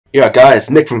Yeah, guys,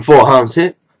 Nick from 4Harmes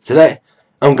here. Today,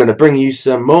 I'm going to bring you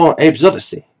some more Abe's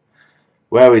Oddysee.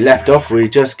 Where we left off, we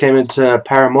just came into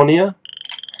Paramonia,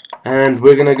 and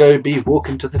we're going to go be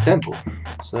walking to the temple.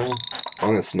 So,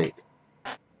 I'm going to sneak.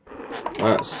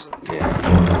 That's, yeah.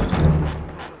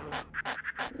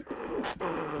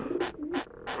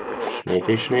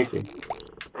 Sneaky, sneaky.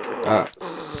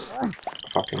 That's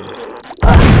fucking...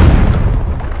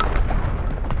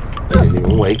 He didn't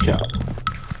even wake up.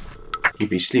 He'd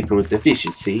be sleeping with the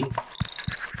fishes, see?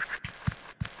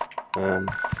 It's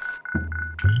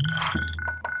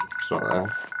not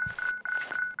there.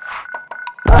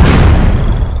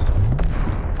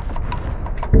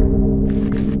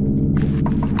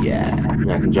 Yeah,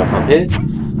 I can jump up here,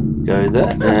 go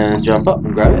there, and jump up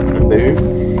and grab it, and boom.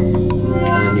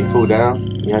 And you fall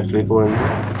down, you hopefully fall in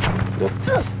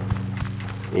there.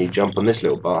 You jump on this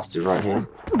little bastard right here.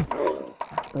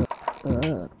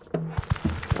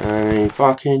 And you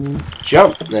fucking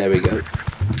jump. There we go.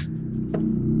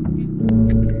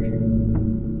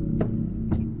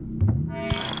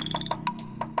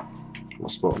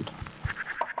 What spawned?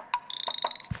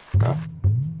 Oh.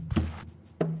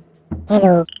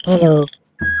 Hello, hello.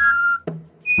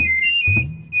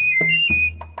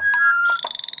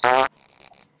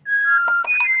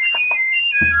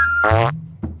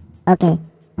 Okay.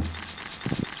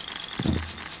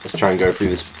 Let's try and go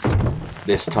through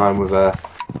this time with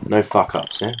no fuck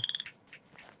ups, yeah?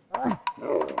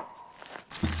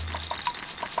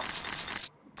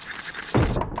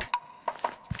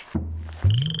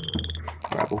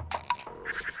 Rabble.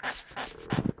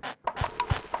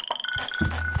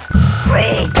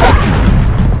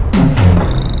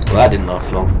 Well, that didn't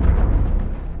last long.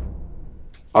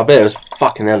 I bet it was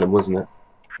fucking Ellen, wasn't it?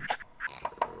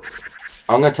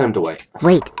 I'm gonna tell him to wait.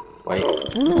 Wait. Wait.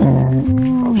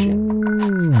 Oh shit.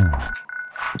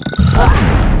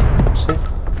 See?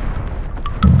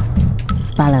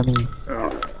 Follow me.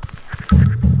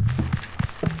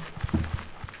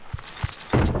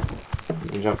 You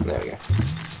can jump. There we go.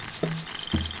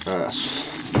 Those.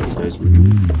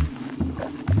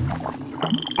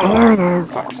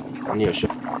 Fuck's sake. I knew I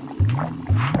should.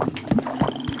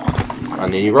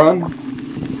 And then you run.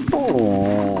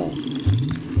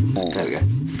 There we go.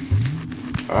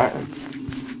 Alright then.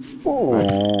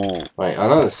 Wait, I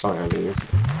know there's something over here.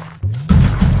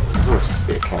 There's always supposed to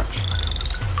be a catch.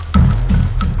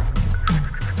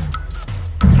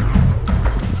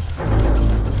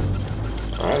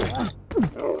 Alright then.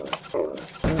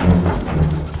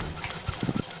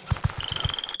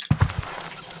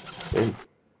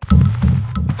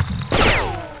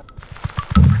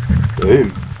 Boom.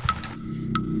 Boom.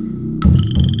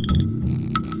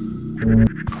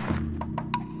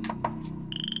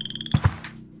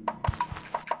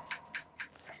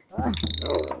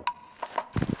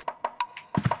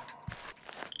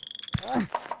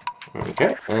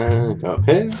 Okay, and go up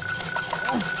here.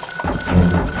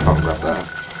 Can't grab that.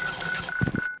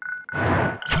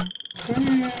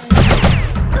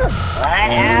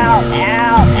 Ow,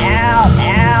 ow, ow,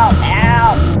 ow,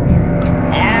 ow,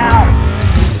 ow.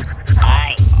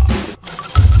 Hi.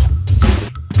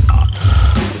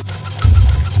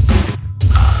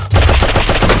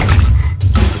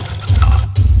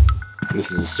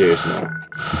 This is a serious matter.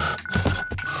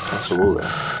 That's a wall there.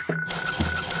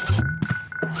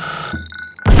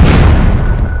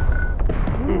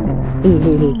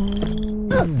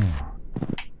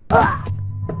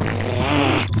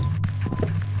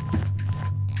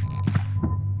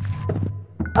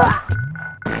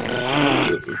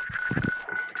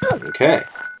 Okay.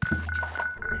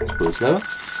 Let's pull this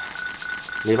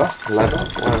lever. Lever.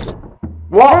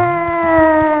 What?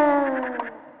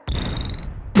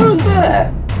 Who's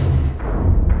there?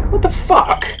 What the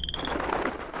fuck?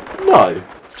 No.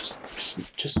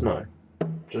 Just no.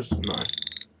 Just no.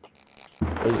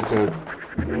 Where's it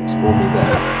gonna spawn me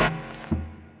there?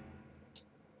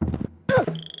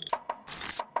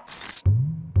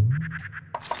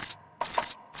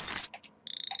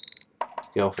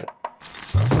 Get off it.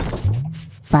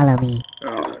 Follow me.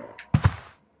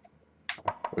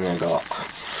 And then go up.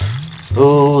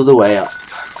 All the way up.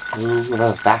 All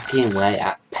the fucking way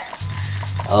up.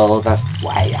 All the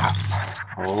way up.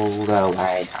 All the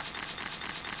way up.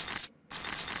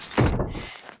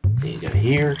 Then you go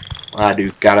here. I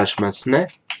do garage jump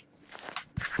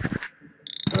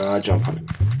on him.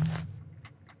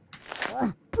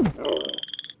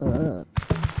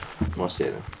 What's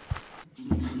it then?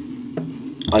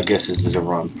 I guess this is a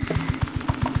run.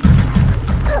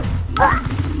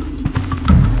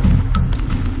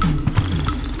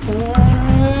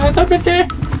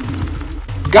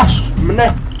 Gosh,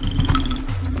 minute.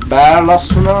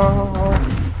 Ballasna.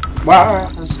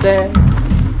 Why stay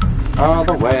all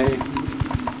the way?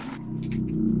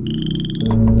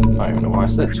 I don't even know why I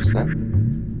said just then.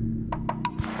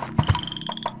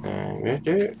 And we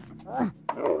do it.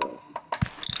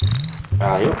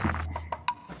 Alley up.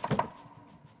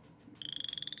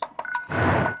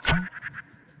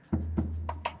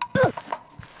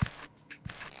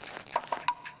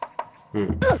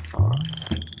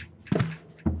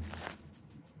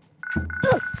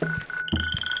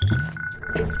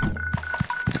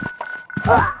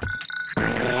 Alright.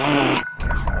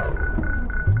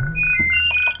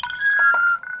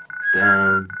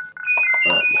 Down,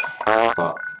 up,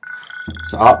 far.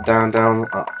 So up, down, down,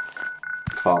 up,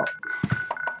 far.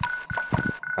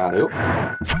 Alley up.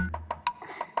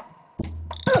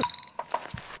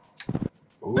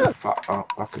 Ooh, fuck, oh,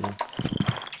 fucking hell.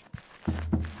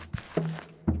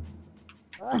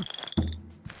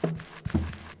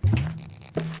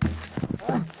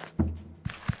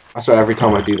 I swear every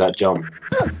time I do that jump,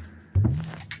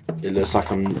 it looks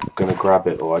like I'm gonna grab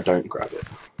it or I don't grab it.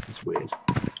 It's weird.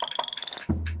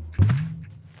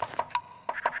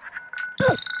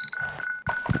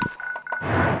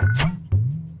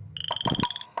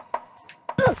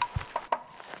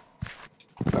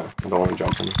 No, I don't want to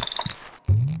jump on it.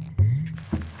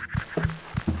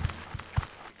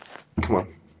 Come on.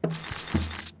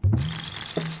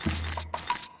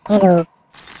 Hello.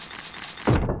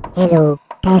 Hello.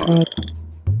 Password.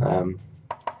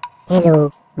 Hello.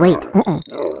 Wait. Oh,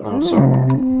 sorry.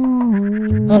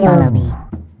 Hello. Follow me.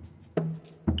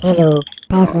 Hello.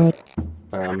 Password.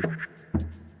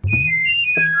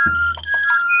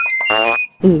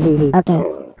 Okay.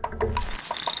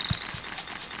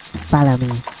 Follow me.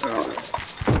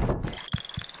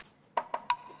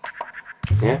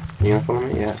 Yeah? You gonna follow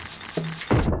me? Yeah.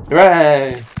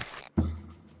 Hooray!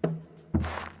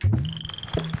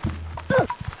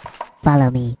 Follow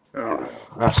me.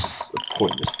 That's a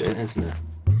pointless bit, isn't it?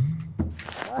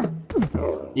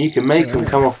 You can make them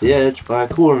come off the edge by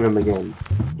calling them again,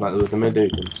 like with the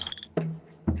Medugans.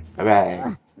 Hooray!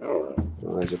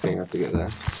 Well, there's a thing I have to get there.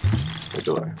 Or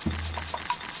do I?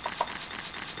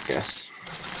 I guess.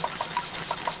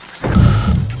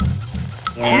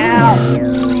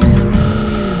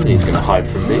 He's gonna hide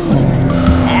from me.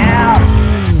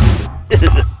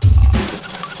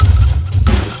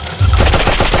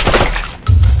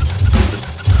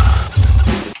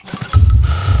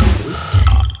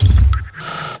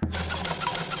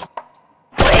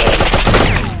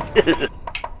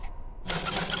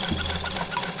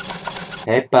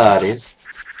 Hey, buddies.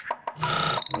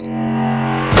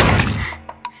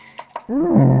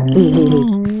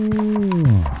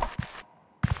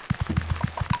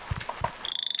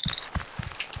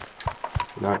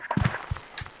 No.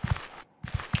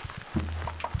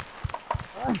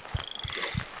 I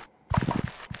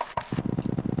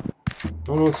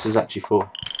don't know what this is actually for.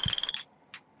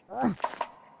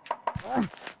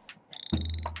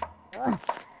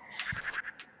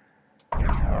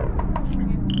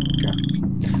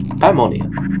 Paramonia,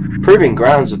 proving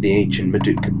grounds of the ancient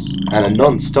Medukans, and a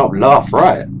non-stop laugh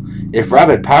riot. If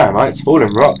rabid paramites fall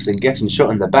in rocks and getting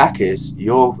shot in the back is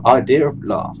your idea of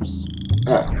laughs.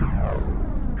 Oh.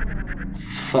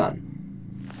 Fun.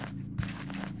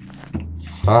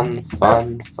 Fun,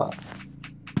 fun, fun.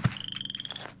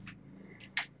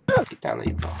 Get down there,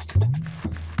 you bastard.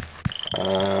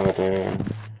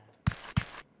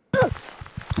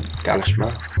 Galishma.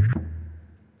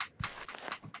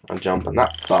 I'll jump on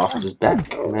that bastard's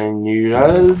back, and then you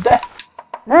are dead.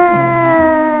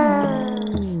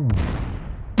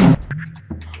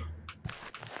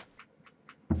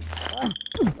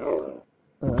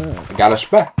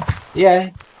 Galishma.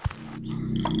 Yay.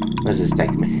 Where's this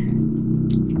taking me?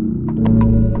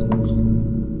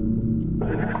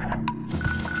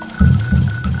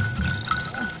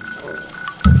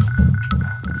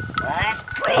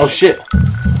 Oh shit!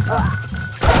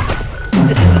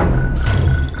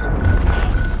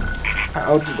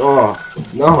 Oh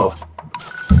no!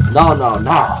 No, no,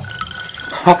 no!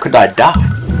 How could I die?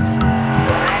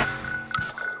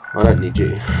 I don't need you.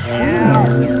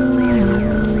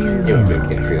 You won't be able to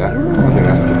get through that. I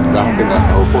think that's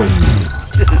the whole point.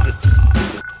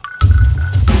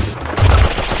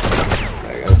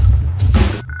 There you go.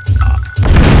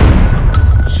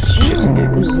 Shits and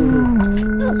giggles. Is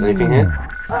there anything here?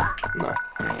 No.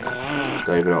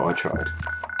 Don't even know what I tried.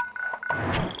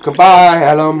 Goodbye,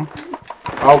 Ellum.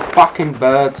 Oh, fucking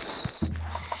birds.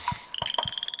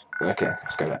 Okay,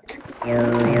 let's go back.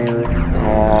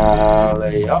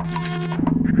 Alley up.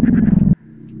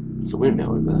 There's a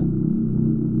windmill over there.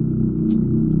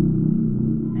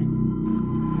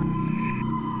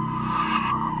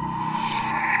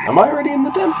 Am I already in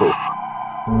the temple?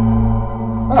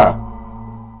 Ah.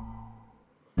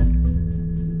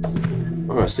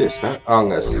 What's this, man? I'm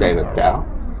gonna save it down.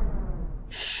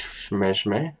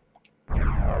 Shmeh.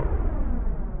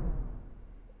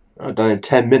 I've done it in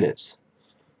 10 minutes.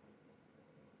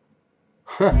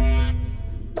 Huh.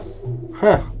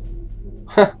 Huh.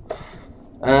 Huh.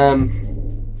 I'm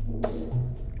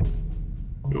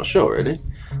not sure really.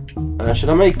 Should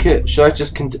I make it? Should I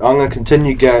just? I'm gonna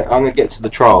continue. I'm gonna get to the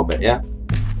trial bit. Yeah.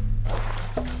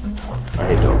 I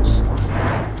hate dogs.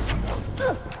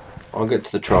 I'll get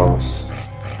to the trials.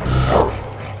 Oh,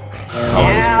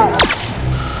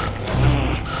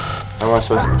 how am I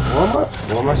supposed to?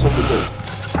 What am I supposed to do?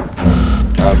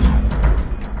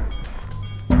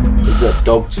 Is that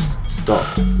dog just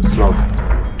stopped? The slog.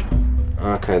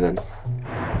 Okay then.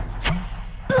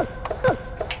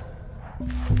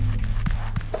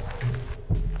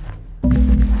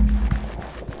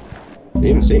 Didn't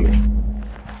even see me.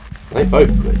 They both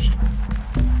glitched.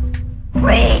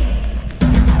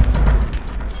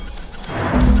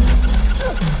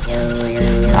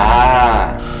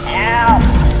 Ah!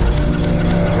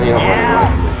 You're not running away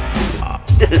from me.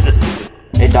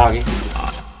 Hey doggy.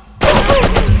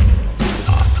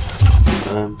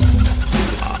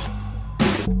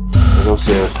 There's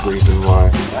also a reason why.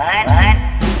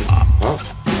 What?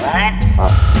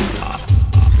 Ah.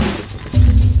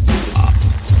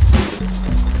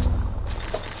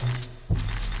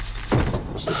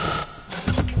 What's this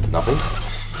one? Nothing?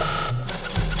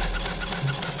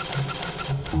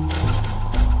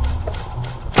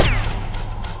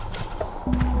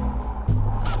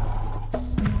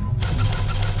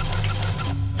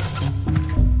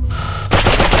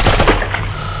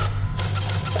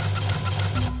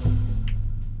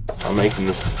 I'm making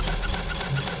this.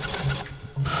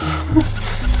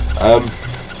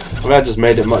 Well, I just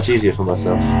made it much easier for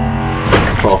myself.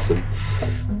 Awesome.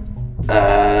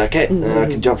 Okay, I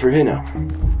can jump through here now.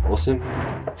 Awesome.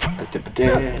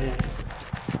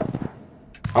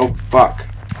 Oh fuck.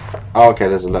 Oh, okay,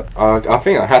 there's a look. I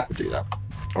think I had to do that,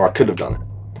 or I could have done it.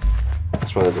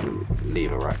 That's why there's a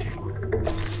lever right here.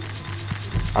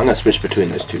 I'm gonna switch between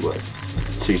those two words,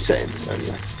 two settings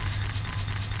only.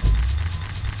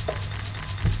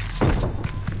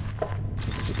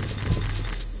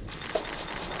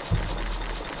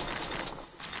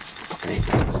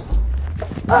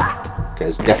 Okay,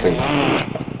 it's definitely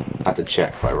had to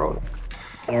check by rolling.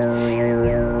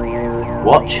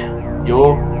 Watch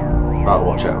your. Oh,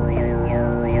 watch out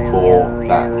for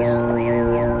bats.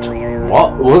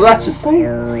 What? What did that just say?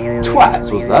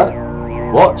 Twats was that?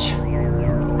 Watch.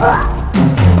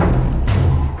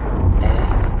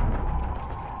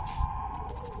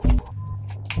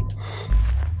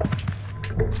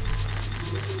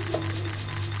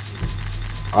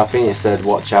 I think it said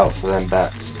watch out for them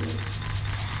bats.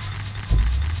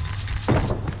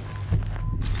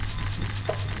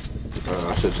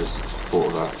 I should just thought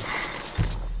of that.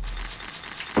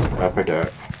 Pepper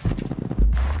dirt.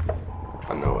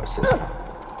 I know what it says.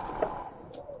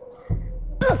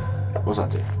 What's that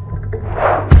do?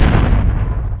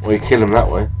 Or you kill him that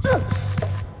way,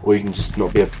 or you can just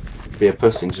not be a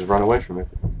pussy and just run away from him.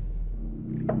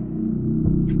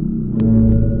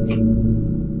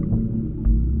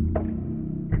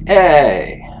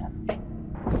 Hey!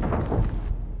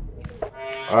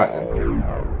 Alright then.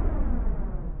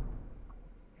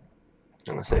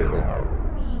 I'm gonna save that.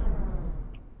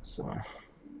 So,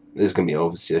 this is gonna be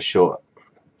obviously a short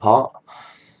part.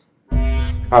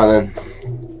 Alright then.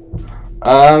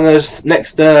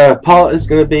 Next part is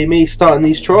gonna be me starting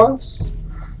these trials.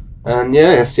 And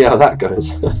yeah, let's see how that goes.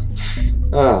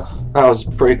 That was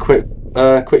a pretty quick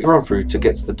run through to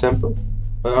get to the temple.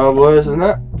 Worse than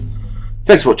that.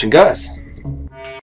 Thanks for watching, guys.